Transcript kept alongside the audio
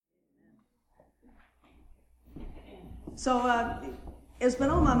It's been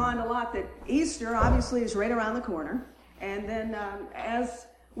on my mind a lot that Easter obviously is right around the corner. And then as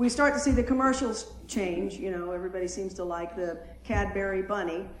we start to see the commercials change, everybody seems to like the Cadbury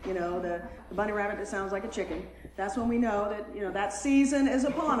bunny, the bunny rabbit that sounds like a chicken. That's when we know that, that season is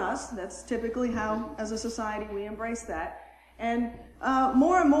upon us. That's typically how, as a society, we embrace that. And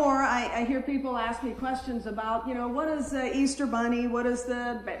more and more, I hear people ask me questions about, what is the Easter bunny? What is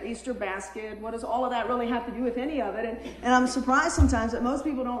the Easter basket? What does all of that really have to do with any of it? And I'm surprised sometimes that most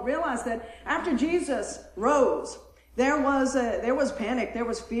people don't realize that after Jesus rose, there was panic, there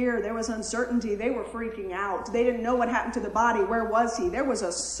was fear, there was uncertainty. They were freaking out. They didn't know what happened to the body. Where was he? There was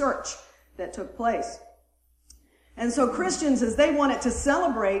a search that took place. And so Christians, as they wanted to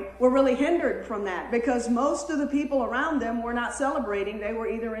celebrate, were really hindered from that because most of the people around them were not celebrating. They were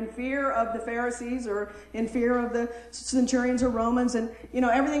either in fear of the Pharisees or in fear of the centurions or Romans. And,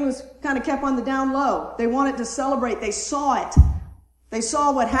 everything was kind of kept on the down low. They wanted to celebrate. They saw it. They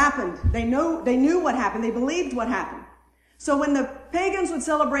saw what happened. They knew what happened. They believed what happened. So when the pagans would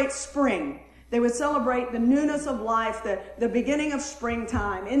celebrate spring, they would celebrate the newness of life, the beginning of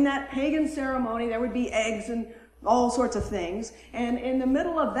springtime. In that pagan ceremony, there would be eggs and all sorts of things. And in the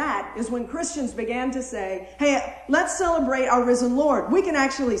middle of that is when Christians began to say, hey, let's celebrate our risen Lord. We can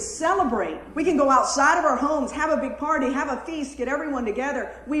actually celebrate. We can go outside of our homes, have a big party, have a feast, get everyone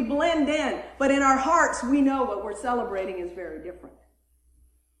together. We blend in. But in our hearts, we know what we're celebrating is very different.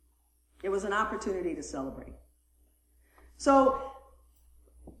 It was an opportunity to celebrate. So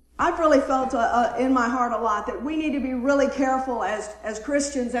I've really felt in my heart a lot that we need to be really careful as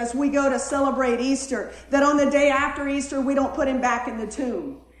Christians as we go to celebrate Easter, that on the day after Easter, we don't put him back in the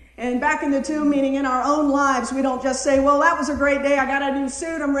tomb. And back in the tomb, meaning in our own lives, we don't just say, well, that was a great day. I got a new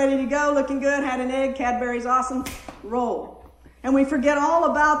suit. I'm ready to go. Looking good. Had an egg. Cadbury's awesome. Roll. And we forget all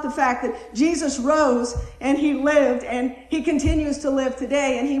about the fact that Jesus rose and he lived and he continues to live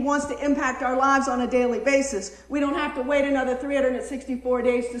today and he wants to impact our lives on a daily basis. We don't have to wait another 364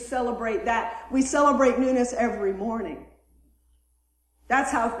 days to celebrate that. We celebrate newness every morning.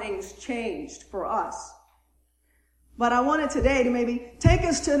 That's how things changed for us. But I wanted today to maybe take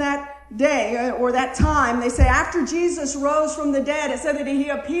us to that day or that time. They say after Jesus rose from the dead, it said that he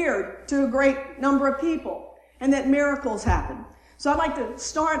appeared to a great number of people and that miracles happened. So I'd like to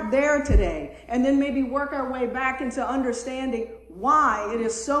start there today and then maybe work our way back into understanding why it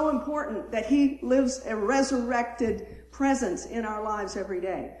is so important that he lives a resurrected presence in our lives every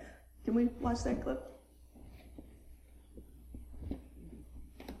day. Can we watch that clip?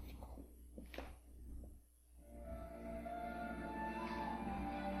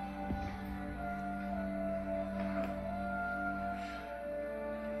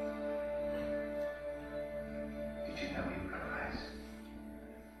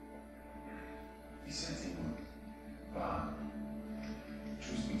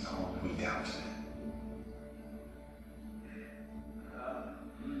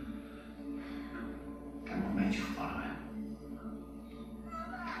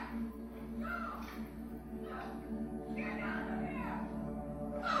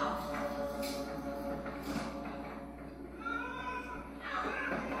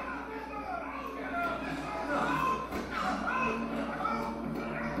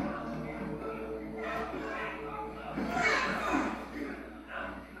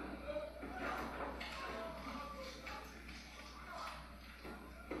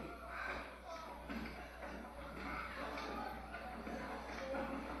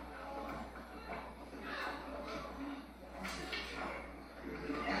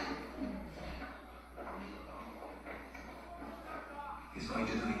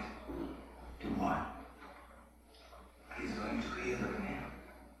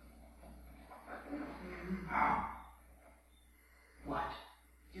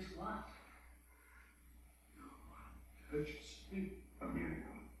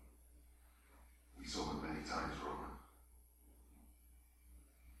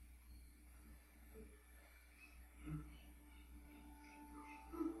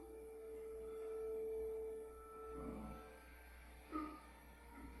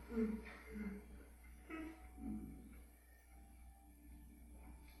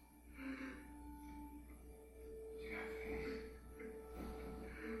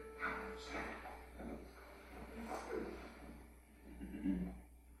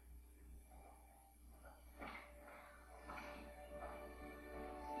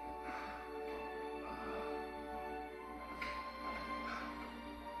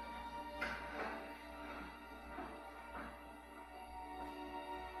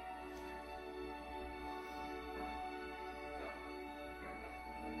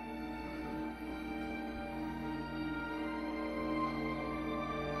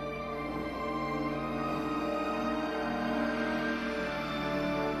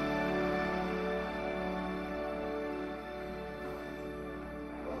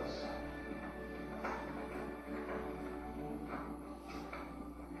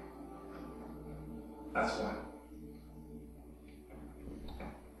 That's why.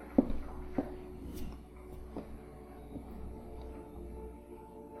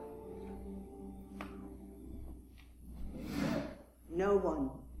 No one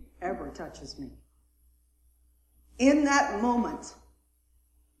ever touches me. In that moment,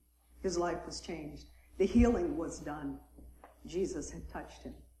 his life was changed. The healing was done. Jesus had touched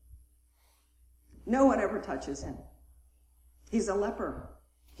him. No one ever touches him. He's a leper.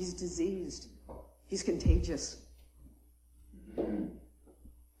 He's diseased. He's contagious.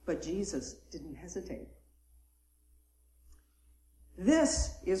 But Jesus didn't hesitate.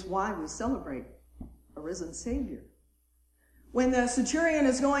 This is why we celebrate a risen Savior. When the centurion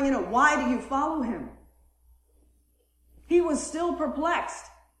is going, why do you follow him? He was still perplexed.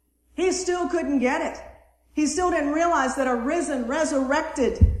 He still couldn't get it. He still didn't realize that a risen,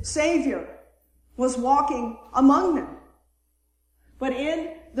 resurrected Savior was walking among them. But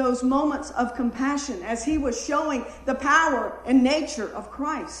in those moments of compassion, as he was showing the power and nature of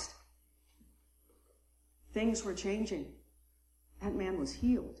Christ, things were changing. That man was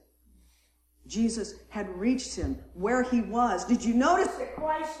healed. Jesus had reached him where he was. Did you notice that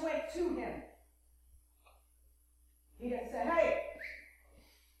Christ went to him? He didn't say, hey,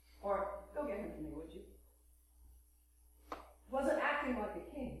 or go get him for me, would you? He wasn't acting like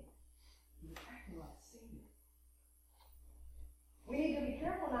a king. He was acting like a Savior. We need to be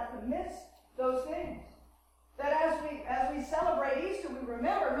careful not to miss those things. That as we celebrate Easter, we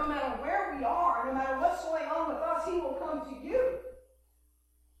remember no matter where we are, no matter what's going on with us, he will come to you.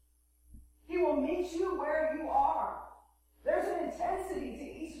 He will meet you where you are. There's an intensity to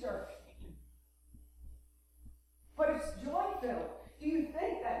Easter. But it's joy-filled. Do you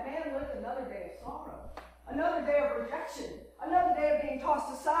think that man lived another day of sorrow? Another day of rejection? Another day of being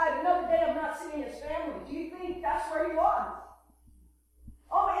tossed aside? Another day of not seeing his family? Do you think that's where he was?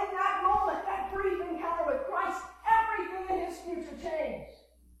 Oh, in that moment, that brief encounter with Christ, everything in his future changed.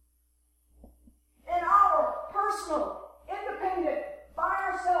 In our personal, independent, by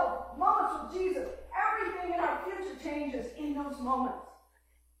ourselves, moments with Jesus, everything in our future changes in those moments.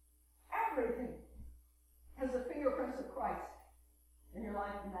 Everything has the fingerprints of Christ in your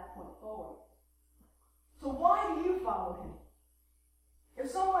life from that point forward. So why do you follow him? If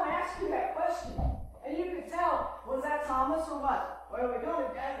someone asked you that question, and you could tell, was that Thomas or what? Well, we don't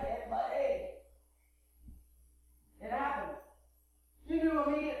have done it, but hey, it happened. You knew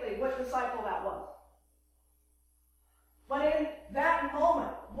immediately what disciple that was. But in that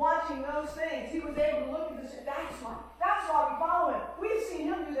moment, watching those things, he was able to look at this. That's why we follow him. We've seen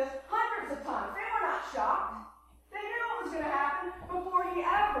him do this hundreds of times. They were not shocked. They knew it was going to happen before he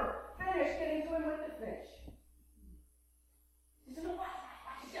ever finished getting to him with the fish. He said, "What?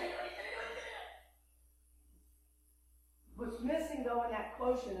 What's missing, though, in that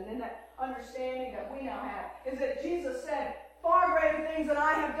quotient and in that understanding that we now have is that Jesus said, far greater things than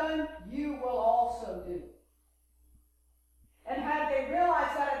I have done, you will also do. And had they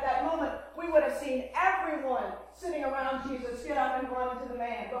realized that at that moment, we would have seen everyone sitting around Jesus get up and run to the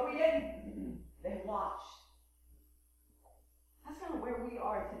man. But we didn't. They watched. That's kind of where we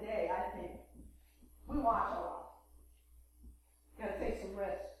are today, I think. We watch a lot. Got to take some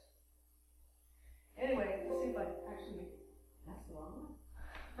rest. Anyway, let's see if I actually... That's the wrong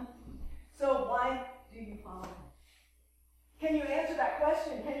one. So why do you follow him? Can you answer that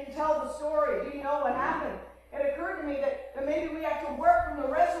question? Can you tell the story? Do you know what happened? It occurred to me that maybe we have to work from the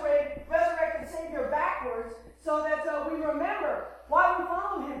resurrected Savior backwards so that we remember why we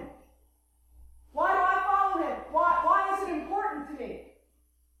follow him. Why do I follow him? Why is it important to me?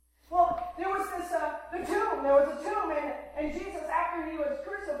 Well, there was the tomb. There was a tomb, and Jesus, after he was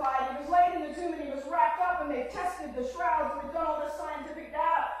crucified, he was laid in the tomb and he was wrapped up, and they tested the shrouds and they've done all this scientific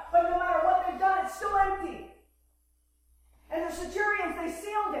data. But no matter what they've done, it's still empty. And the centurions, they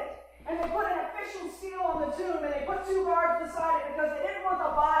sealed it. And they put an official seal on the tomb, and they put 2 guards beside it because they didn't want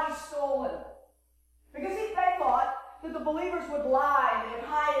the body stolen. Because they thought that the believers would lie, and they'd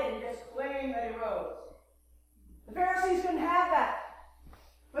hide it and just claim that he rose. The Pharisees didn't have that.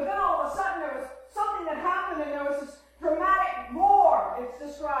 But then all of a sudden there was something that happened, and there was this dramatic roar, it's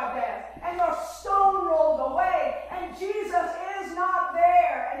described as, and the stone rolled away, and Jesus is not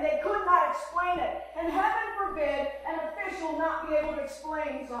there, and they could not explain it. And heaven forbid an official not be able to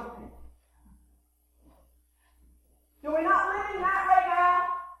explain something. Do we not live in that right now?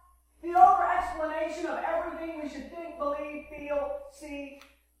 The over-explanation of everything we should think, believe, feel, see,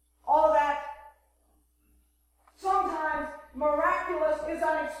 all of that. Sometimes miraculous is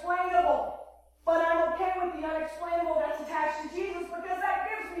unexplainable. But I'm okay with the unexplainable that's attached to Jesus because that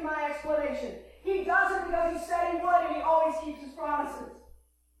gives me my explanation. He does it because he said he would, and he always keeps his promises.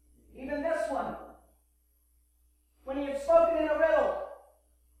 Even this one. when he had spoken in a riddle.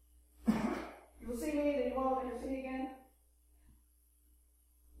 You will see me, then you won't ever see me again.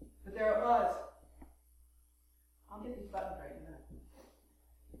 But there it was. I'll get these buttons right in a minute.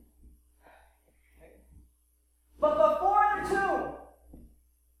 But before the tomb,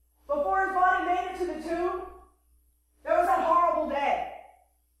 before his body made it to the tomb, there was that horrible day.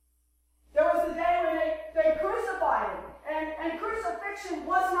 There was the day when they crucified him. And crucifixion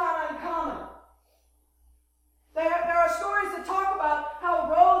was not uncommon. There are stories that talk about how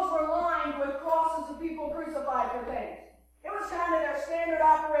roads were lined with crosses of people crucified for things. It was kind of their standard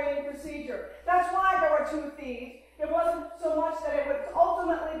operating procedure. That's why there were two thieves. It wasn't so much that it would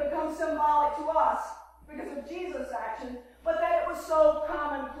ultimately become symbolic to us because of Jesus' actions, but that it was so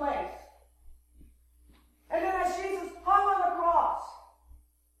commonplace. And then as Jesus hung on the cross,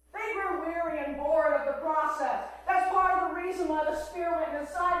 they grew weary and bored of the process. That's part of the reason why the spear went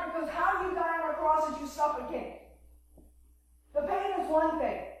inside, because how you die on a cross is you suffocate. The pain is one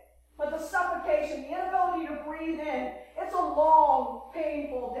thing, but the suffocation, the inability to breathe in, it's a long,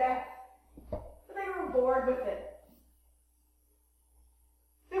 painful death. But they grew bored with it.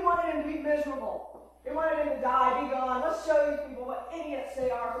 They wanted him to be miserable. They wanted him to die, be gone. Let's show these people what idiots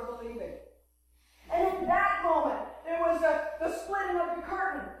they are for believing. And in that moment, there was the splitting of the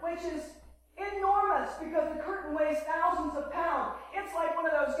curtain, which is enormous because the curtain weighs thousands of pounds. It's like one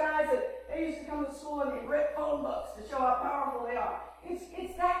of those guys that they used to come to school and they rip phone books to show how powerful they are.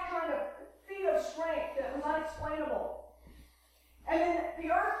 It's that kind of feat of strength that was unexplainable. And then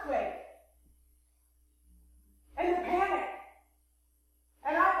the earthquake. And the panic.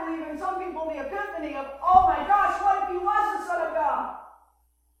 And I believe in some people the epiphany of, oh my gosh, what if he was the Son of God?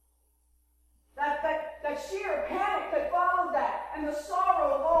 That sheer panic that followed that, and the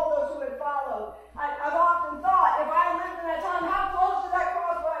sorrow of all those who had followed. I've often thought, if I lived in that time, how close to that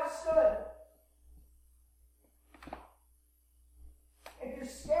cross would I have stood? If you're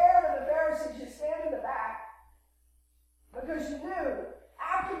scared of the Pharisees, you stand in the back. Because you knew,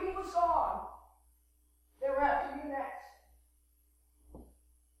 after he was gone, they were after you next.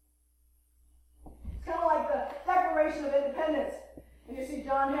 It's kind of like the Declaration of Independence. And you see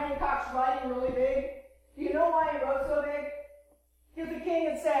John Hancock's writing really big. Do you know why he wrote so big? Because the king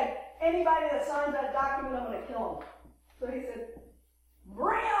had said, anybody that signs that document, I'm going to kill him. So he said,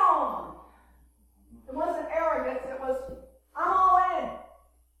 bring it on! It wasn't arrogance, it was, I'm all in.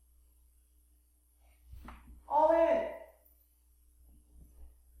 All in.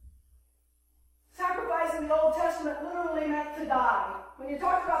 Sacrifice in the Old Testament literally meant to die. When you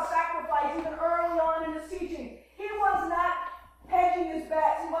talked about sacrifice, even early on in his teaching, he was not hedging his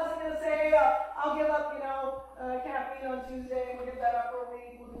bets. He wasn't going to say, I'll give up, caffeine on Tuesday, and we'll give that up for a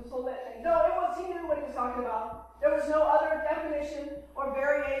week, we'll do this whole thing. No, he knew what he was talking about. There was no other definition or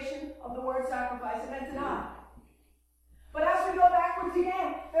variation of the word sacrifice. It meant to die. But as we go backwards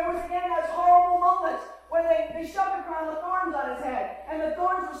again, there was again those horrible moments when they shoved a crown of thorns on his head, and the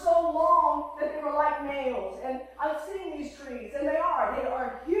thorns were so long that they were like nails. And I've seen these trees, and they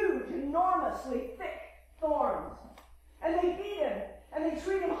are huge, enormously thick thorns. And they beat him, and they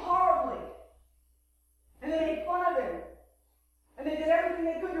treat him horribly. And they made fun of him. And they did everything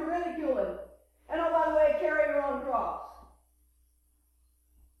they could to ridicule him. And oh, by the way, carry your own cross.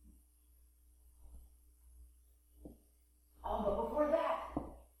 Oh, but before that,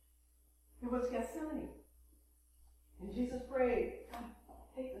 it was Gethsemane. And Jesus prayed, God,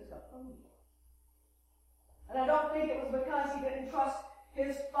 take this cup from me. And I don't think it was because he didn't trust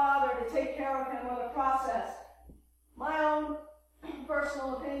his Father to take care of him or the process. My own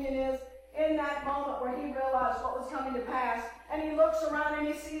personal opinion is, in that moment where he realized what was coming to pass, and he looks around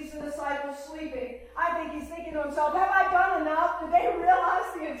and he sees the disciples sleeping, I think he's thinking to himself, have I done enough? Did they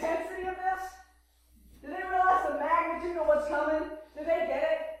realize the intensity of this? Did they realize the magnitude of what's coming? Did they get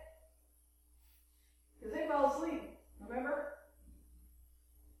it? Because they fell asleep, remember?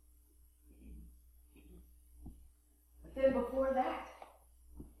 But then before that,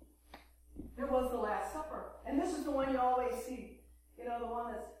 there was the Last Supper. And this is the one you always see. The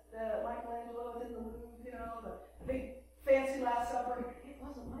one that's Michelangelo in the Louvre, the big fancy Last Supper. It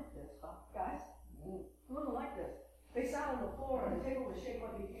wasn't like this, guys. It wasn't like this. They sat on the floor and the table was shaped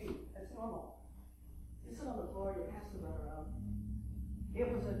like a U. That's normal. You sit on the floor, you pass the bread around. It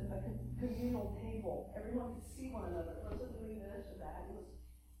was a communal table. Everyone could see one another. It wasn't doing this or that.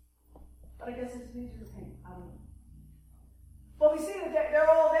 But I guess it's easier to paint. I don't know. But we see that they're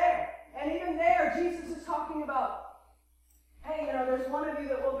all there. And even there, Jesus is talking about, hey, there's one of you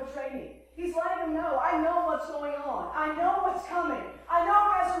that will betray me. He's letting them know, I know what's going on. I know what's coming. I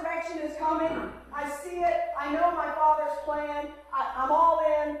know resurrection is coming. I see it. I know my Father's plan. I'm all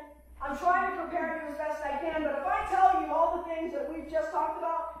in. I'm trying to prepare you as best I can. But if I tell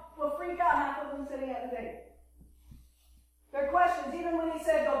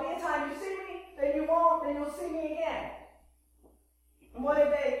there'll be a time you see me, then you won't, then you'll see me again. And what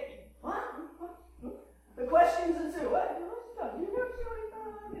did they, what? The questions ensue. What? You never see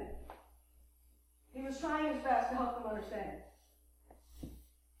anything again. He was trying his best to help them understand.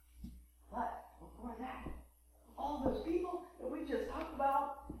 But before that, all those people that we just talked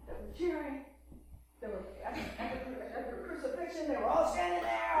about, that were cheering, that were at the crucifixion, they were all standing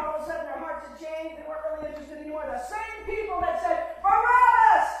there, all of a sudden their hearts had changed, they weren't really interested anymore. The same people that said,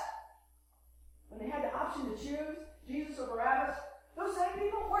 Barabbas! When they had the option to choose Jesus or Barabbas, those same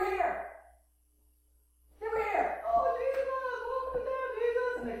people were here. They were here. Oh, Jesus, welcome to town,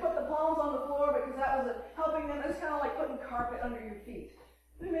 Jesus. And they put the palms on the floor because that was helping them. It's kind of like putting carpet under your feet.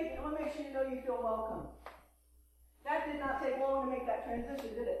 I want to make sure you know you feel welcome. That did not take long to make that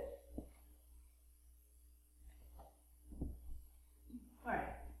transition, did it? All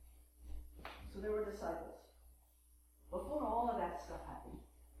right. So there were disciples. Before all of that stuff happened,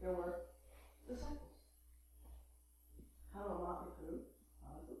 there were disciples. Kind of a motley crew,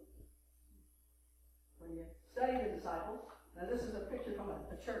 honestly. When you study the disciples, now this is a picture from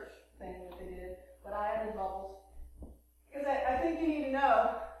a church thing that they did, but I added bubbles. Because I think you need to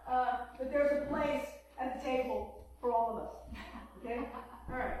know that there's a place at the table for all of us. Okay?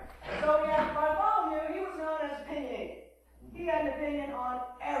 All right. So yeah, Bartholomew, he was known as opinionated. He had an opinion on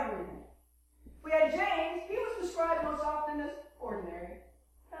everything. We had James, he was described most often as ordinary.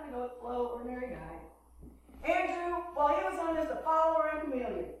 Kind of go with the flow, ordinary guy. Andrew, well, he was known as the follower and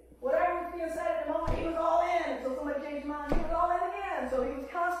chameleon. Whatever was being said at the moment, he was all in. Until somebody changed his mind, he was all in again. So he was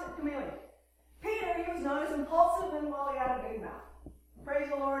constant chameleon. Peter, he was known as impulsive and, well, he had a big mouth. Praise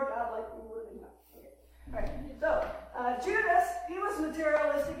the Lord, God liked people with a big mouth. Okay. All right. So, Judas, he was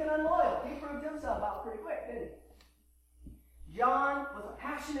materialistic and unloyal. He proved himself out pretty quick, didn't he? John was a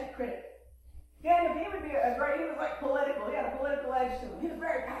passionate critic. He would be he was like political. He had a political edge to him. He was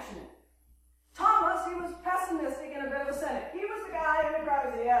very passionate. Thomas, he was pessimistic and a bit of a cynic. He was the guy in the crowd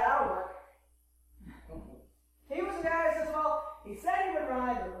who said, yeah, that'll work. He was the guy who says, well, he said he would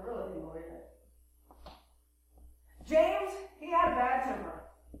rise, but really didn't believe it. James, he had a bad temper.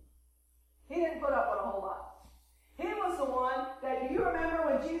 He didn't put up with a whole lot. He was the one that, do you remember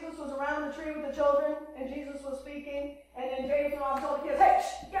when Jesus was around the tree with the children, and Jesus was speaking, and then James went off and told the kids, hey,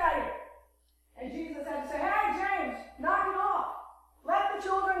 get out of here. And Jesus had to say, hey, James, knock it off. Let the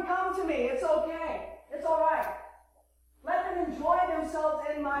children come to me. It's okay. It's all right. Let them enjoy themselves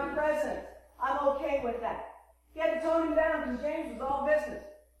in my presence. I'm okay with that. He had to tone him down because James was all business.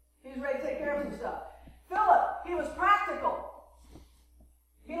 He was ready to take care of some stuff. Philip, he was practical.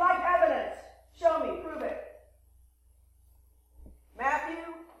 He liked evidence. Show me. Prove it. Matthew,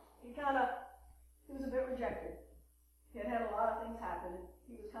 he was a bit rejected. He had had a lot of things happen, and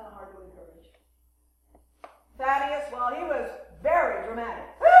he was kind of hard to encourage. Thaddeus, well, he was very dramatic.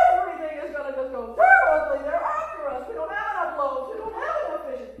 Everything is going to just go terribly. They're after us. We don't have enough loaves. We don't have enough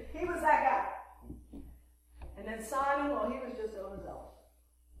fishes. He was that guy. And then Simon, well, he was just overzealous.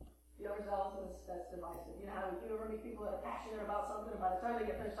 The overzealous, that's divisive. You know how you ever meet people that are passionate about something, and by the time they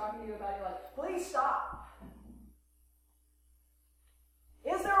get finished talking to you about it, you're like, please stop.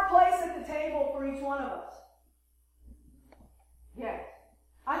 Is there a place at the table for each one of us? Yes.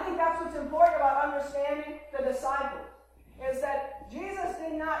 I think that's what's important about understanding the disciples, is that Jesus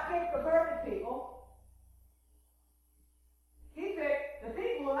did not pick the perfect people. He picked the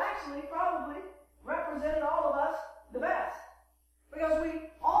people who actually probably represented all of us the best. Because we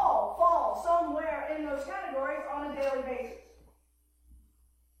all fall somewhere in those categories on a daily basis.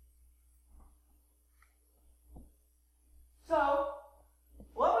 So,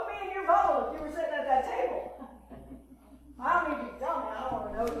 what would be in your bubble if you were sitting at that table? I don't need you to tell me. I don't want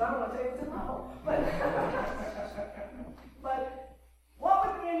to know because I don't want to tell you what's in my bubble. But what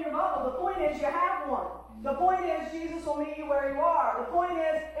would be in your bubble? The point is you have one. The point is Jesus will meet you where you are. The point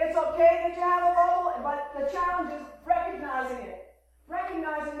is it's okay that you have a bubble, but the challenge is recognizing it.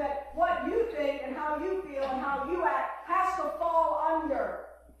 Recognizing that what you think and how you feel and how you act has to fall under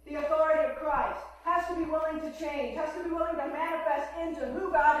the authority of Christ. Has to be willing to change. Has to be willing to manifest into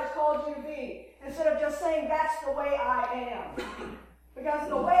who God has called you to be. Instead of just saying, that's the way I am. Because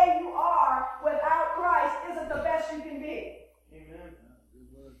the way you are without Christ isn't the best you can be. Amen.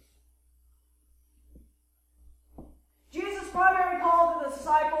 Jesus' primary call to the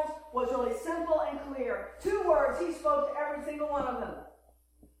disciples was really simple and clear. 2 words he spoke to every single one of them.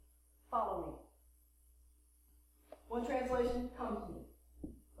 Follow me. One translation, come to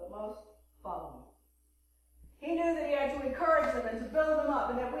me. But most, follow me. He knew that he had to encourage them and to build them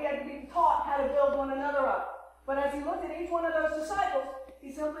up, and that we had to be taught how to build one another up. But as he looked at each one of those disciples,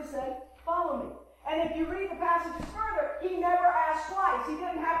 he simply said, follow me. And if you read the passages further, he never asked twice. He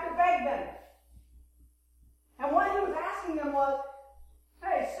didn't have to beg them. And what he was asking them was,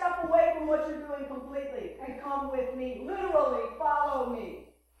 hey, step away from what you're doing completely and come with me. Literally, follow me.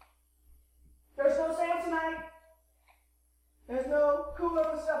 There's no Samsonite. There's no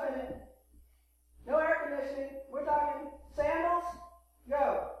cooler with stuff in it. No air conditioning. We're talking sandals,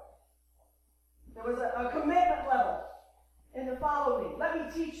 go. There was a commitment level in the follow me. Let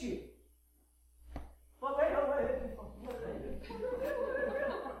me teach you. Well, they know what it is.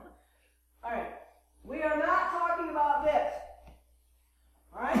 All right. We are not talking about this.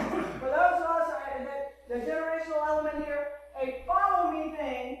 All right? For those of us, the generational element here, a follow me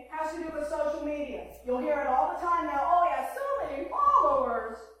thing has to do with social media. You'll hear it all the time now. Oh, he has so many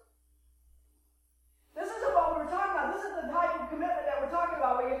followers. This isn't what we were talking about. This is the type of commitment that we're talking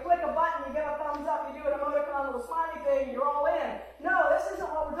about, where you click a button, you give a thumbs up, you do an emoticon, a little smiley thing, you're all in. No, this isn't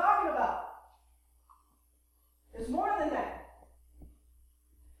what we're talking about. It's more than that.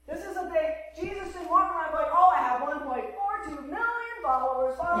 This isn't Jesus didn't walk around going, oh, I have 1.42 million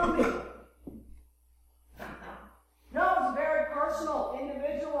followers, follow me. No, it was very personal,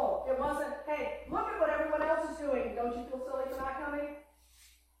 individual. It wasn't, hey, look at what everyone else is doing. Don't you feel silly for not coming?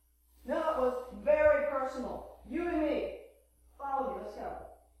 No, it was very personal. You and me. Follow me, let's go.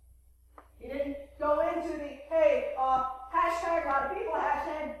 He didn't go into the, hey, hashtag a lot of people,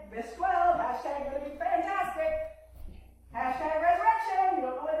 hashtag Miss 12, hashtag going to be fantastic, hashtag resurrection, you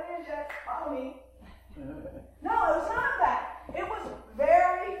don't know what it is yet, follow me. No, it was none of that. It was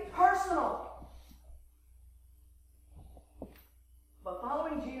very personal. But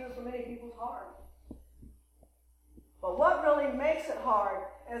following Jesus for many people is hard. But what really makes it hard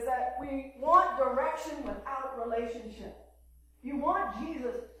is that we want direction without relationship. You want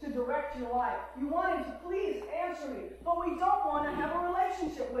Jesus to direct your life. You want him to please answer me. But we don't want to have a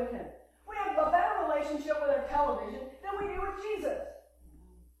relationship with him. We have a better relationship with our television than we do with Jesus.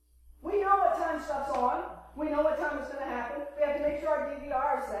 We know what time stuff's on. We know what time it's going to happen. We have to make sure our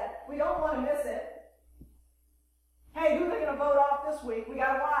DVR is set. We don't want to miss it. Hey, who are they going to vote off this week? We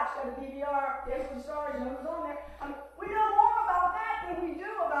got to watch. Got a DVR. There's the stars. You know who's on there. We know more about that than we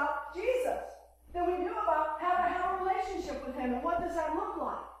do about Jesus. Than we do about how to have a relationship with him and what does that look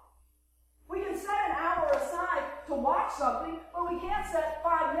like. We can set an hour aside to watch something, but we can't set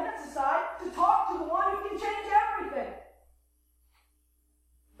 5 minutes aside to talk to the one who can change everything.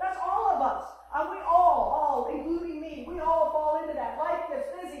 That's all of us. We all, including me, we all fall into that. Life gets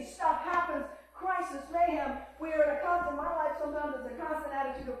busy, stuff happens, crisis, mayhem. We are in a constant, my life sometimes is a constant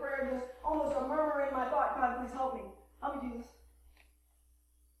attitude of prayer, just almost a murmur in my thought, God, please help me. Help me, Jesus.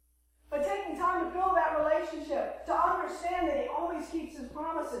 But taking time to build that relationship, to understand that he always keeps his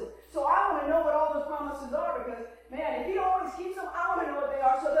promises. So I want to know what all those promises are because, man, if he always keeps them, I want to know what they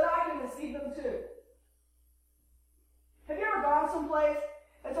are so that I can receive them too. Have you ever gone someplace?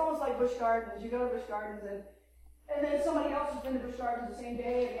 It's almost like Busch Gardens. You go to Busch Gardens and then somebody else has been to Busch Gardens the same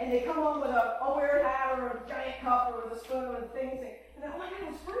day and they come home with a weird hat or a giant cup or with a spoon or things and they're, oh my God,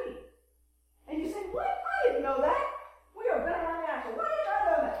 it's free. And you say, what? I didn't know that. We are better on the axle. Why did I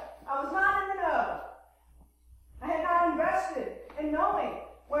know that? I was not in the know. I had not invested in knowing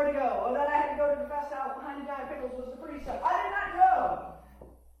where to go, or that I had to go to the fest house behind the giant pickles was the free stuff. I did not know.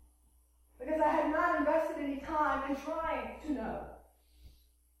 Because I had not invested any time in trying to know.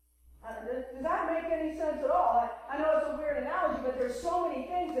 Does that make any sense at all? I know it's a weird analogy, but there's so many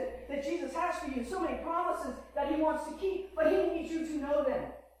things that Jesus has for you, so many promises that he wants to keep, but he needs you to know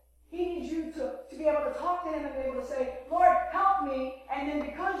them. He needs you to be able to talk to him and be able to say, Lord, help me. And then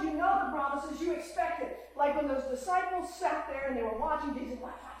because you know the promises, you expect it. Like when those disciples sat there and they were watching Jesus,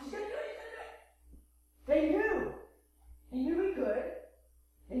 watch, he's going to do it, he's going to do it. They knew. They knew he could.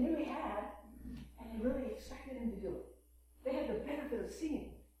 They knew he had. And they really expected him to do it. They had the benefit of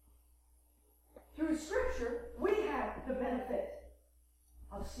seeing. Through Scripture, we have the benefit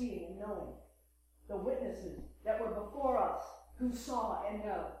of seeing and knowing the witnesses that were before us who saw and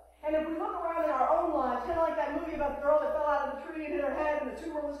know. And if we look around in our own lives, kind of like that movie about the girl that fell out of the tree and hit her head and the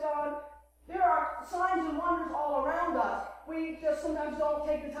tumor was gone, there are signs and wonders all around us. We just sometimes don't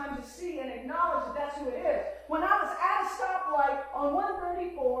take the time to see and acknowledge that that's who it is. When I was at a stoplight on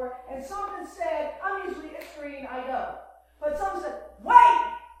 134 and something said, I'm usually extreme, I go. But something said,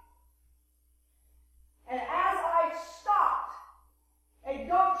 wait! And as I stopped, a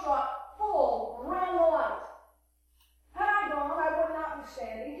dump truck full ran the light. Had I gone, I would not be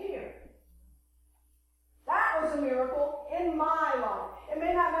standing here. That was a miracle in my life. It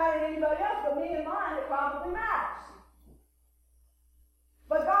may not matter to anybody else, but me and mine, it probably matters.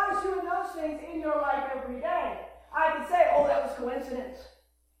 But God is doing those things in your life every day. I can say, oh, that was coincidence.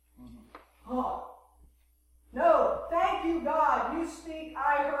 Oh, see,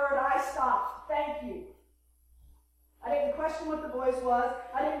 I heard, I stopped. Thank you. I didn't question what the voice was.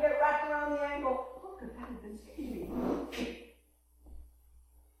 I didn't get wrapped around the ankle. Look, that had been speaking.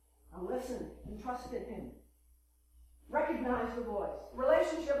 I listened and trusted him. Recognize the voice.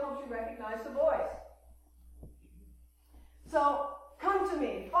 Relationship helps you recognize the voice. So, come to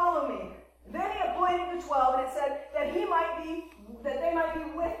me, follow me. Then he appointed the 12, and it said that they might be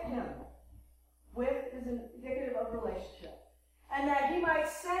with him. With is indicative of relationship. And that he might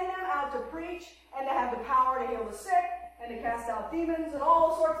send them out to preach and to have the power to heal the sick and to cast out demons and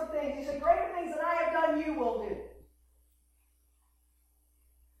all sorts of things. He said, greater things than I have done, you will do.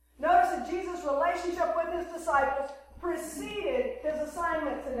 Notice that Jesus' relationship with his disciples preceded his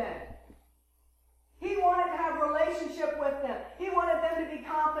assignment to them. He wanted to have a relationship with them. He wanted them to be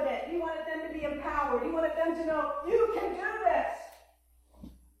confident. He wanted them to be empowered. He wanted them to know, you can do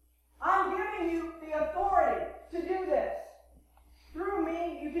this. I'm giving you the authority to do this. Through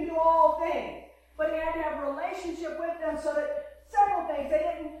me, you can do all things. But he had to have a relationship with them so that several things, they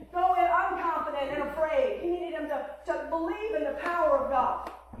didn't go in unconfident and afraid. He needed them to believe in the power of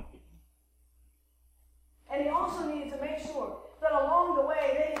God. And he also needed to make sure that along the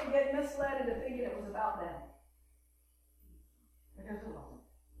way, they didn't get misled into thinking it was about them. Because it wasn't.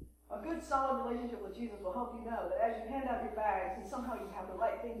 A good, solid relationship with Jesus will help you know that as you hand out your bags and somehow you have the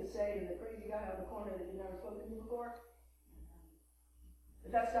right thing to say to the crazy guy out in the corner that you've never spoken to before,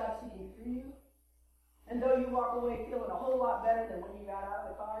 that's God speaking through you. And though you walk away feeling a whole lot better than when you got out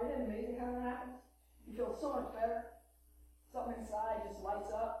of the car, isn't it amazing how that happens? You feel so much better. Something inside just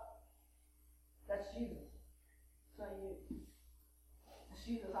lights up. That's Jesus. It's not you. It's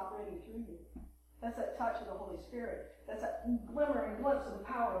Jesus operating through you. That's that touch of the Holy Spirit. That's that glimmer and glimpse of the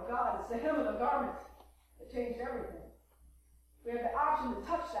power of God. It's the hem of the garment that changed everything. We have the option to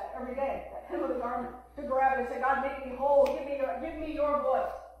touch that every day, that hem of the garment, to grab it and say, God, make me whole. Give me your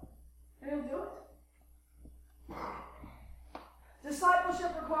voice. And he'll do it.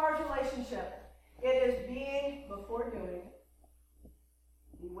 Discipleship requires relationship. It is being before doing.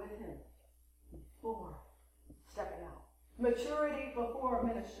 Be with him before stepping out. Maturity before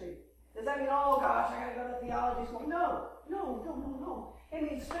ministry. Does that mean, oh gosh, I got to go to theology school? No. It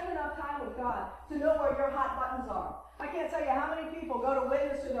means spend enough time with God to know where your hot buttons are. I can't tell you how many people go to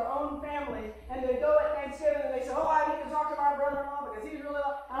witness to their own families and they go at Thanksgiving and they say, oh, I need to talk to my brother-in-law because he's really...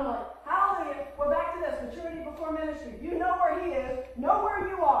 I'm like, hallelujah, we're back to this, maturity before ministry. You know where he is, know where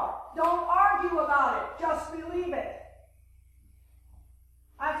you are. Don't argue about it, just believe it.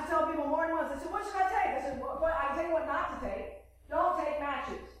 I have to tell people more than once, they say, what should I take? I said, well, I can tell you what not to take. Don't take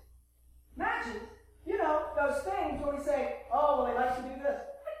matches. Matches? You know, those things where we say, oh, well, he likes to do this.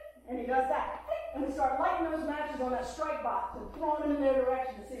 And he does that. And we start lighting those matches on that strike box and throwing them in their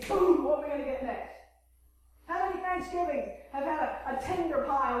direction to see, boom, what are we going to get next? How many Thanksgivings have had a tinder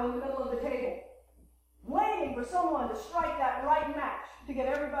pile in the middle of the table, waiting for someone to strike that right match to get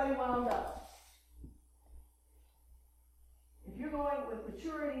everybody wound up? If you're going with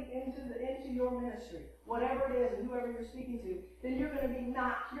maturity into your ministry, whatever it is and whoever you're speaking to, then you're going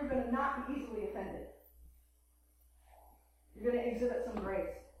to not be easily offended. You're going to exhibit some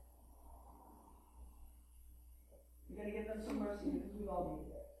grace. You're going to give them some mercy because we all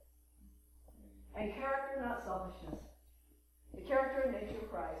need it. And character, not selfishness. The character and nature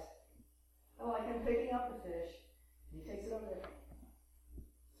of Christ. I like him picking up the fish. He takes it over there.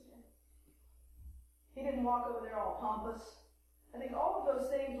 He didn't walk over there all pompous. I think all of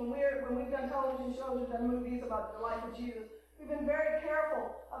those things, when we've done television shows, we've done movies about the life of Jesus, we've been very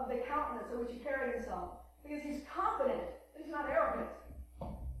careful of the countenance in which he carried himself. Because he's confident, but he's not arrogant.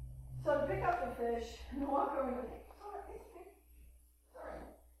 So to pick up the fish and walk over and go, sorry.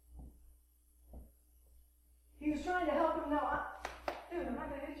 He was trying to help him know, dude, I'm not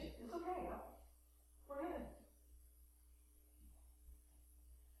going to hit you. It's okay. We're good.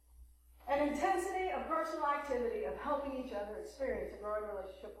 An intensity of personal activity of helping each other experience a growing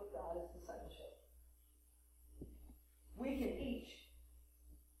relationship with God is discipleship. We can each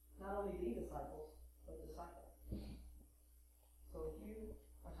not only be disciples, but disciple. So if you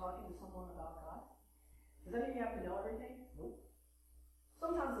are talking to someone about God, does that mean you have to know everything? Nope.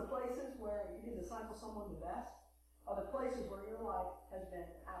 Sometimes the places where you can disciple someone the best are the places where your life has been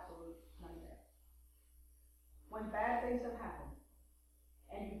an absolute nightmare. When bad things have happened,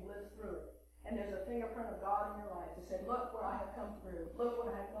 and you've lived through it, and there's a fingerprint of God in your life that said, look where I have come through, look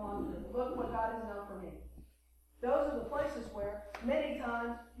what I have gone through, look what God has done for me. Those are the places where many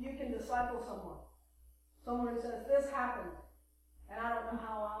times you can disciple someone. Someone who says, this happened, and I don't know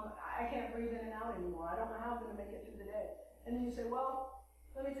how I can't breathe in and out anymore. I don't know how I'm going to make it through the day. And then you say, well,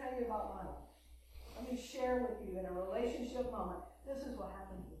 let me tell you about my life. Let Let me share with you in a relationship moment. This is what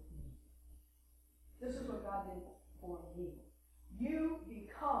happened with me. This is what God did for me. You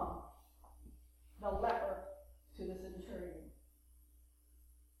become the leper to the centurion.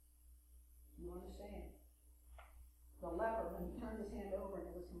 You understand? The leper, when he turned his hand over and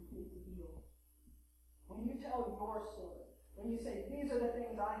it was completely healed. When you tell your story, when you say, these are the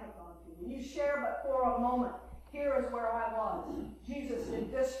things I have gone through, when you share but for a moment, here is where I was. Jesus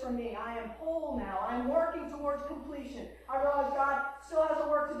did this for me. I am whole now. I'm working towards completion. I realize God still has a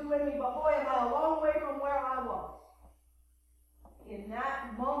work to do in me, but boy, am I a long way from where I was. In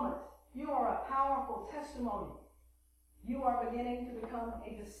that moment, you are a powerful testimony. You are beginning to become a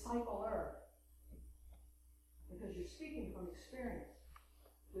discipler because you're speaking from experience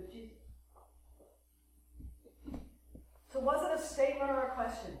with Jesus. So was it a statement or a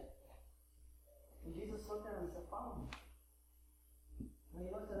question? And Jesus looked at him and said, follow me. When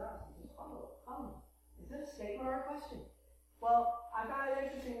he looked at us, he said, follow me. Is it a statement or a question? Well, I found it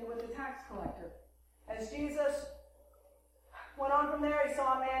interesting with the tax collector. As Jesus went on from there, he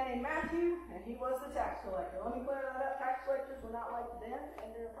saw a man named Matthew, and he was the tax collector. Let me clear that up. Tax collectors were not like them,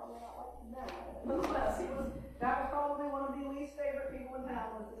 and they're probably not like them. Nonetheless, that was probably one of the least favorite people in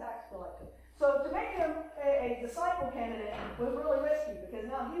town, was the tax collector. So to make him a disciple candidate was really risky, because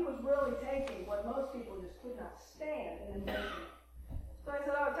now he was really taking what most people just could not stand and then making. So I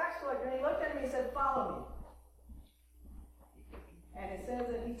said, tax collector, and he looked at him and he said, follow me. And it says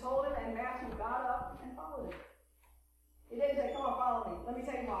that he told him, and Matthew got up and followed him. He didn't say, come on, follow me. Let me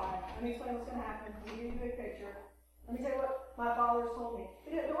tell you why. Let me explain what's going to happen. Let me give you a big picture. Let me tell you what my fathers told me.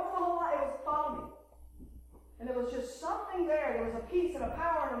 There wasn't a whole lot. It was follow me. And there was just something there. There was a peace and a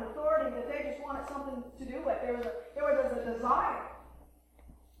power and an authority that they just wanted something to do with. There was a desire.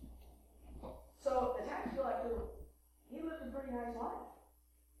 So the tax collector, he lived a pretty nice life.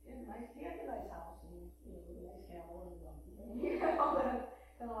 He had a nice house and a nice camel and all that.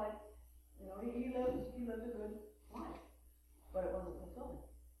 Kind of like, he lived a good life. But it wasn't fulfilling.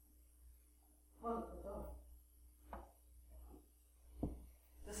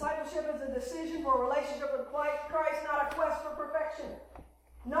 Discipleship is a decision for a relationship with Christ, not a quest for perfection.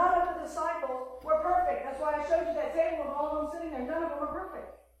 None of the disciples were perfect. That's why I showed you that table with all of them sitting there. None of them were perfect.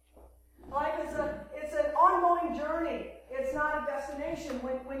 Life it's an ongoing journey. It's not a destination.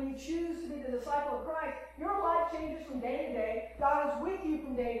 When you choose to be the disciple of Christ, your life changes from day to day. God is with you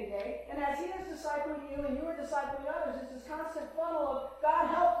from day to day. And as He is discipling you and you are discipling others, it's this constant funnel of, God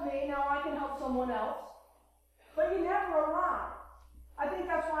helped me, now I can help someone else. But you never arrive. I think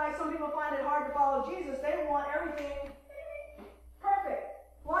that's why some people find it hard to follow Jesus. They want everything perfect.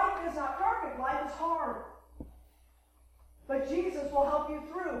 Life is not perfect. Life is hard. But Jesus will help you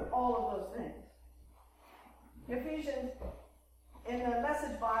through all of those things. Ephesians, in the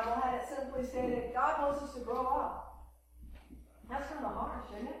Message Bible, had it simply stated, God wants us to grow up. That's kind of harsh,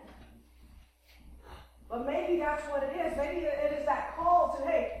 isn't it? But maybe that's what it is. Maybe it is that call to,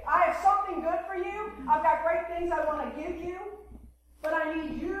 hey, I have something good for you. I've got great things I want to give you. But I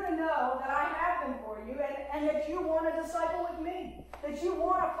need you to know that I have them for you and that you want to disciple with me. That you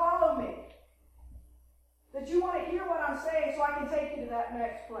want to follow me. That you want to hear what I'm saying so I can take you to that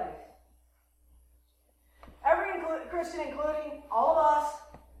next place. Every Christian, including all of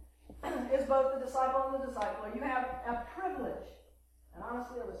us, is both the disciple and the discipler. You have a privilege and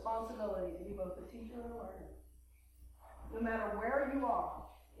honestly a responsibility to be both a teacher and a learner. No matter where you are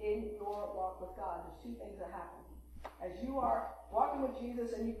in your walk with God, there's two things that happen. As you are walking with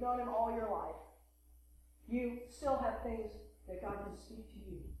Jesus and you've known Him all your life, you still have things that God can speak to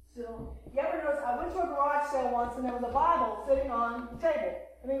you. Still, you ever notice, I went to a garage sale once and there was a Bible sitting on the table.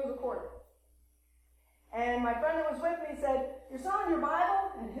 I mean, it was a quarter. And my friend that was with me said, "You're selling your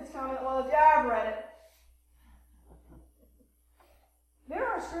Bible?" And his comment was, "Yeah, I've read it." There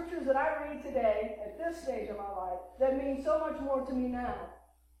are scriptures that I read today, at this stage of my life, that mean so much more to me now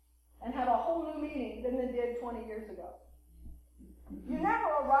and have a whole new meaning than they did 20 years ago. You never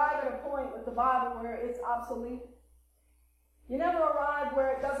arrive at a point with the Bible where it's obsolete. You never arrive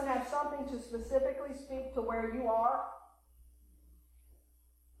where it doesn't have something to specifically speak to where you are.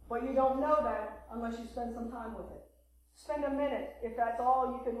 But you don't know that unless you spend some time with it. Spend a minute, if that's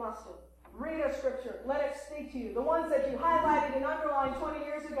all you can muster. Read a scripture. Let it speak to you. The ones that you highlighted and underlined 20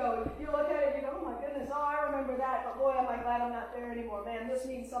 years ago, you look at it and you go, "Oh my goodness, I remember that, but boy, am I glad I'm not there anymore. Man, this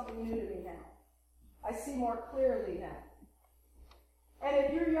means something new to me now. I see more clearly now." And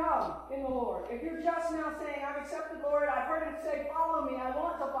if you're young in the Lord, if you're just now saying, "I've accepted the Lord, I've heard Him say, follow me, I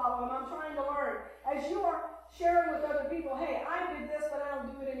want to follow Him, I'm trying to learn," as you are sharing with other people, "Hey, I did this, but I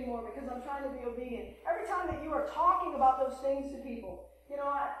don't do it anymore because I'm trying to be obedient." Every time that you are talking about those things to people,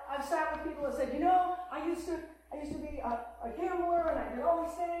 I've sat with people that said, I used to be a gambler, and I did all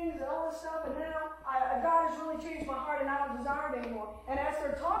these things and all this stuff, and now God has really changed my heart, and I don't desire it anymore. And as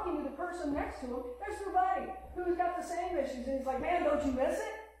they're talking to the person next to them, there's their buddy who's got the same issues, and he's like, man, don't you miss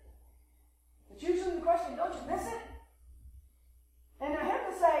it? It's usually the question, don't you miss it? And I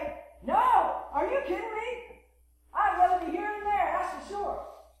have to say, no, are you kidding me? I'd rather be here and there, that's for sure.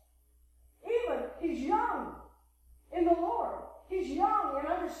 Even, he's young in the Lord. He's young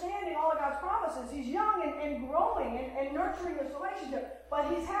in understanding all of God's promises. He's young and growing and nurturing this relationship. But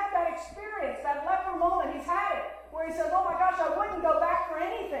he's had that experience, that leper moment, he's had it, where he says, oh my gosh, I wouldn't go back for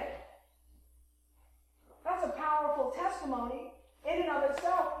anything. That's a powerful testimony in and of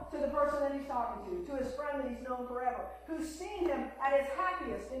itself to the person that he's talking to his friend that he's known forever, who's seen him at his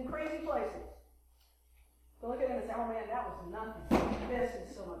happiest in crazy places. So look at him and say, oh man, that was nothing. This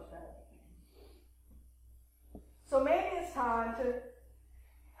is so much better. So maybe it's time to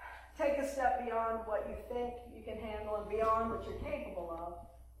take a step beyond what you think you can handle and beyond what you're capable of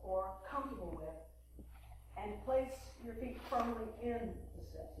or comfortable with, and place your feet firmly in the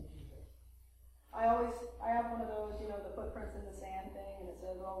steps of Jesus. I have one of those, the footprints in the sand thing, and it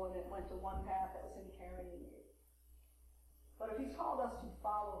says, oh, when it went to one path, that was him carrying you. But if he's called us to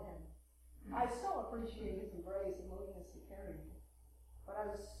follow him, I so appreciate his embrace and willingness to carry me. But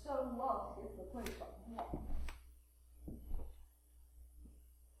I would so love to get to the place of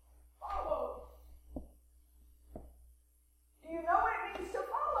follow. Do you know what it means to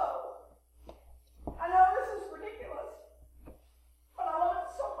follow? I know this is ridiculous, but I love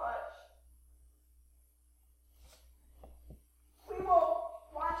it so much. We will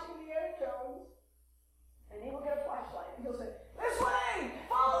watch Indiana Jones, and he will get a flashlight, and he'll say, this way,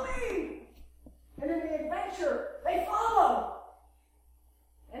 follow me. And in the adventure, they follow.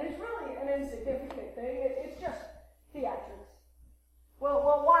 And it's really an insignificant thing. It's just theatrics.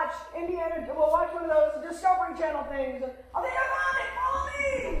 We'll watch one of those Discovery Channel things. Oh, they found it! Follow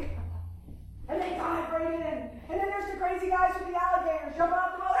me! And they dive right in. And then there's the crazy guys with the alligators jumping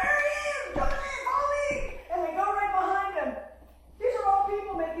out the boat. There he is! Jumping in! Follow me! And they go right behind him. These are all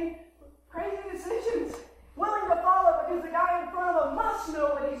people making crazy decisions, willing to follow because the guy in front of them must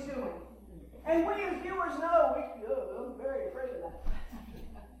know what he's doing. And we as viewers know, I'm very afraid of that.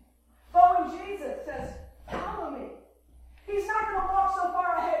 But when Jesus says, follow me, he's not going to walk so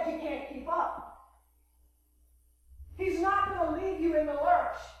far ahead you can't keep up. He's not going to leave you in the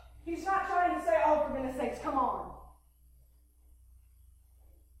lurch. He's not trying to say, oh, for goodness sakes, come on.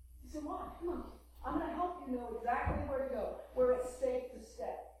 He said, what? Come on. I'm going to help you know exactly where to go, where it's safe to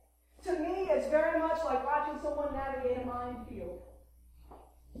step. To me, it's very much like watching someone navigate a minefield.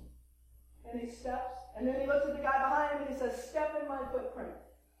 And he steps, and then he looks at the guy behind him and he says, step in my footprint.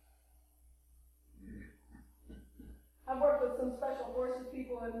 I've worked with some special forces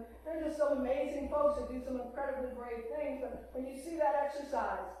people, and they're just some amazing folks that do some incredibly brave things. But when you see that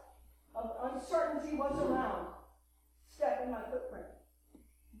exercise of uncertainty what's around, step in my footprint.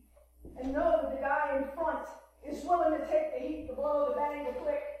 And know that the guy in front is willing to take the heat, the blow, the bang, the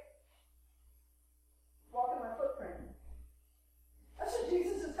click. Walk in my footprint. That's what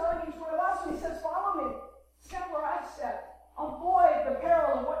Jesus is telling each one of us when he says, follow me. Step where I step. Avoid the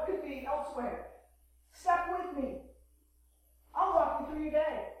peril of what could be elsewhere. Step with me. I'll walk you through your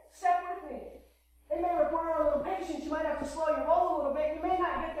day. Step with me. It may require a little patience. You might have to slow your roll a little bit. You may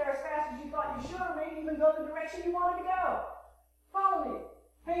not get there as fast as you thought you should, or maybe even go the direction you wanted to go. Follow me.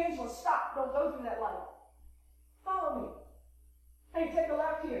 Hey, Angela, stop. Don't go through that light. Follow me. Hey, take a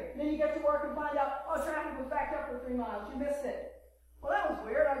left here. Then you get to work and find out, oh, traffic was backed up for 3 miles. You missed it. Well, that was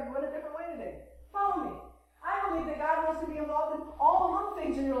weird. I went a different way today. Follow me. I believe that God wants to be involved in all the little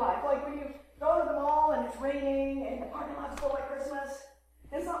things in your life. Like when you go to the mall and it's raining and the parking lot's full like Christmas,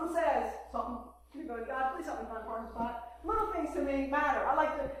 and something says, you go, God, please help me find a parking spot. Little things to me matter. I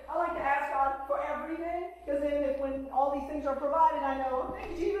like to ask God for everything, because then when all these things are provided, I know,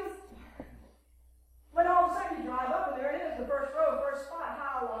 thank you, Jesus. But all of a sudden you drive up and there it is, the first row, first spot.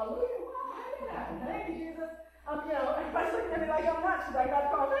 Hallelujah. How did that happen? Thank you, Jesus. Everybody's looking at me like I'm nuts because I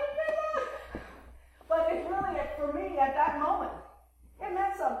got the car. Thank you, Jesus. But it's really, for me, at that moment, it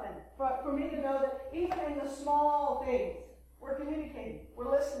meant something for me to know that even in the small things, we're communicating,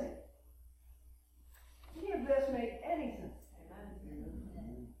 we're listening. Any of this make any sense?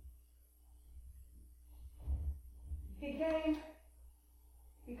 Amen. He came,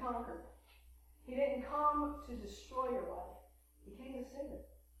 he conquered. He didn't come to destroy your life. He came to save it.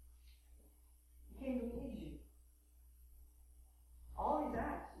 He came to lead you. All these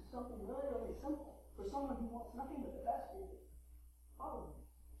acts is something really, really simple for someone who wants nothing but the best for you. Follow me.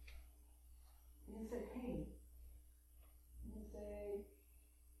 He didn't say pain. He didn't say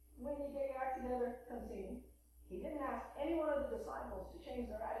when you get your act together, come see me. He didn't ask any one of the disciples to change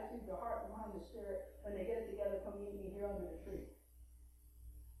their attitude, their heart, and mind, and spirit when they get it together, come meet me here under the tree.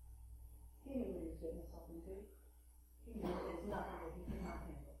 He knew what he was getting himself into. He knew it was nothing that he could not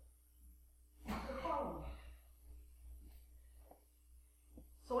handle. So follow me.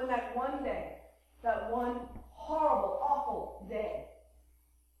 So in that one day, that one horrible, awful day,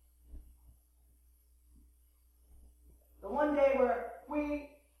 the one day where we,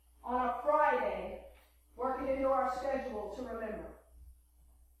 on a Friday, working into our schedule to remember,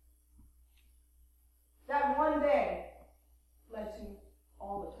 that one day led to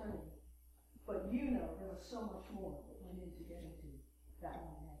all eternity. But you know there was so much more that went into getting to that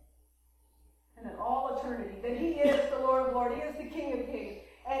one day. And that all eternity, that he is the Lord of Lords, he is the King of Kings.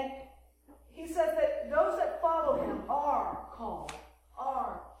 And he says that those that follow him are called,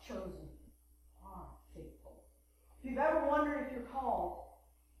 are chosen, are faithful. If you've ever wondered if you're called,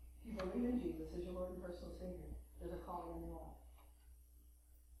 if you believe in Jesus as your Lord and personal Savior, there's a calling in your life.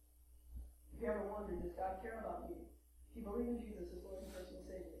 If you ever wondered, does God care about you? If you believe in Jesus as Lord and personal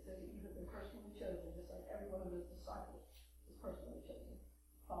Savior, it says that you have been personally chosen, just like every one of those disciples was personally chosen.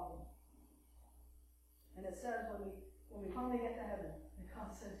 Follow him. And it says when we finally get to heaven, and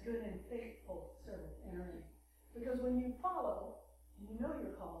God says, good and faithful servant, enter in. Because when you follow, and you know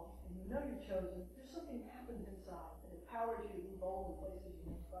you're called, and you know you're chosen, there's something that happens inside that empowers you to be bold in places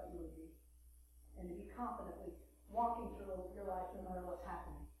you never thought you would be. And to be confidently walking through your life no matter what's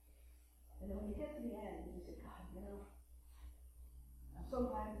happening. And then when you get to the end, and you say, God, you know, I'm so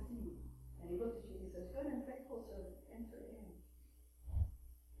glad to see you. And he looks at you and he says, good and faithful servant, enter in.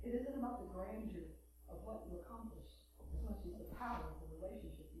 It isn't about the grandeur of what you accomplished as much as the power of the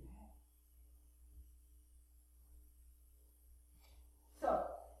relationship you have. So,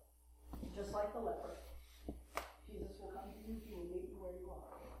 just like the leper, Jesus will come to you, he will meet you where you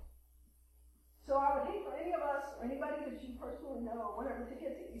are. So I would hate for any of us, or anybody that you personally know, or whatever, to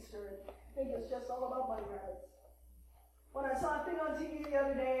get to Easter and think it's just all about bunny rabbits. When I saw a thing on TV the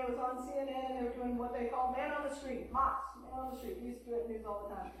other day, it was on CNN, and they were doing what they call Man on the Street, MOTS, Man on the Street. We used to do it in news all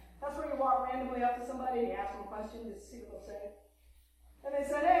the time. That's where you walk randomly up to somebody and you ask them a question to see what they'll say. And they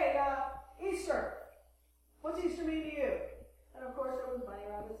said, hey, Easter, what's Easter mean to you? And of course there was bunny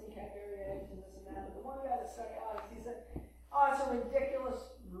rabbits and Cadbury eggs and this and that, but the one guy that stuck out is he said, oh, it's a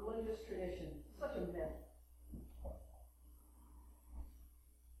ridiculous religious tradition. Such a myth.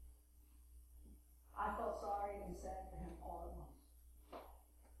 I felt sorry and sad for him all at once.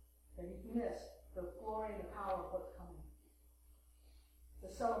 That he missed the glory and the power of what's coming. The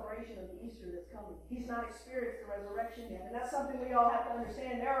celebration of the Easter that's coming. He's not experienced the resurrection yet. And that's something we all have to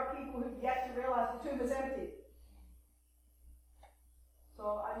understand. There are people who've yet to realize the tomb is empty.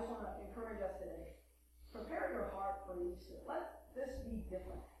 So I just want to encourage us today. Prepare your heart for Easter. Let this be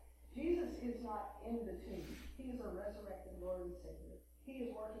different. Jesus is not in the tomb. He is a resurrected Lord and Savior. He is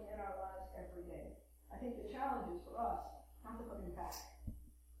working in our lives every day. I think the challenge is for us not to put him back,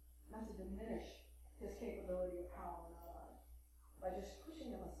 not to diminish his capability of power in our lives by just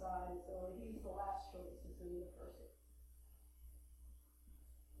pushing him aside as though he's the last choice instead of the first.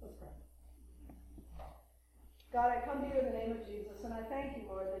 Let's pray. God, I come to you in the name of Jesus, and I thank you,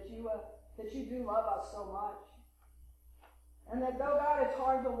 Lord, that you do love us so much. And that though, God, it's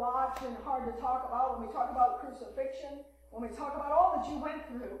hard to watch and hard to talk about when we talk about crucifixion, when we talk about all that you went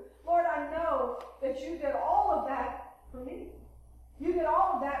through, Lord, I know that you did all of that for me. You did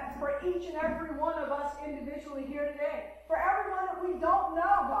all of that for each and every one of us individually here today. For everyone that we don't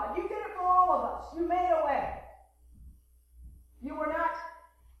know, God, you did it for all of us. You made a way. You were not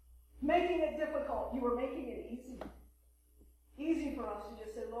making it difficult. You were making it easy. Easy for us to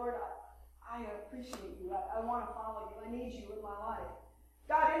just say, Lord, I appreciate you. I want to follow you. I need you in my life.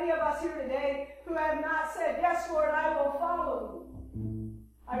 God, any of us here today who have not said, yes, Lord, I will follow you.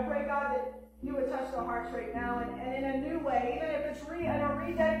 I pray, God, that you would touch their hearts right now and in a new way, even if it's in a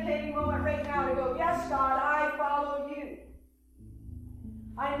rededicating moment right now to go, yes, God, I follow you.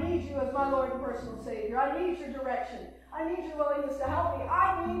 I need you as my Lord and personal Savior. I need your direction. I need your willingness to help me.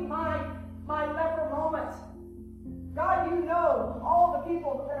 I need my leper moment. God, you know all the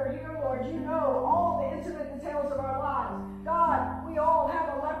people that are here, Lord. You know all the intimate details of our lives. God, we all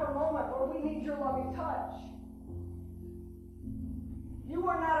have a leper moment where we need your loving touch. You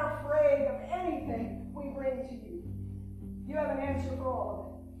are not afraid of anything we bring to you. You have an answer for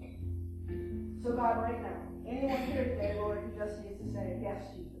all of it. So God, right now, anyone here today, Lord, who just needs to say, yes,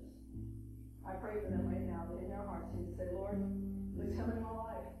 Jesus, I pray for them right now that in their hearts need to say, Lord, please come into my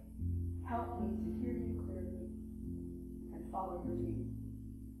life. Help me to hear you clearly and follow your lead.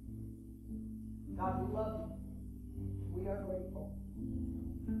 God, we love you. We are grateful.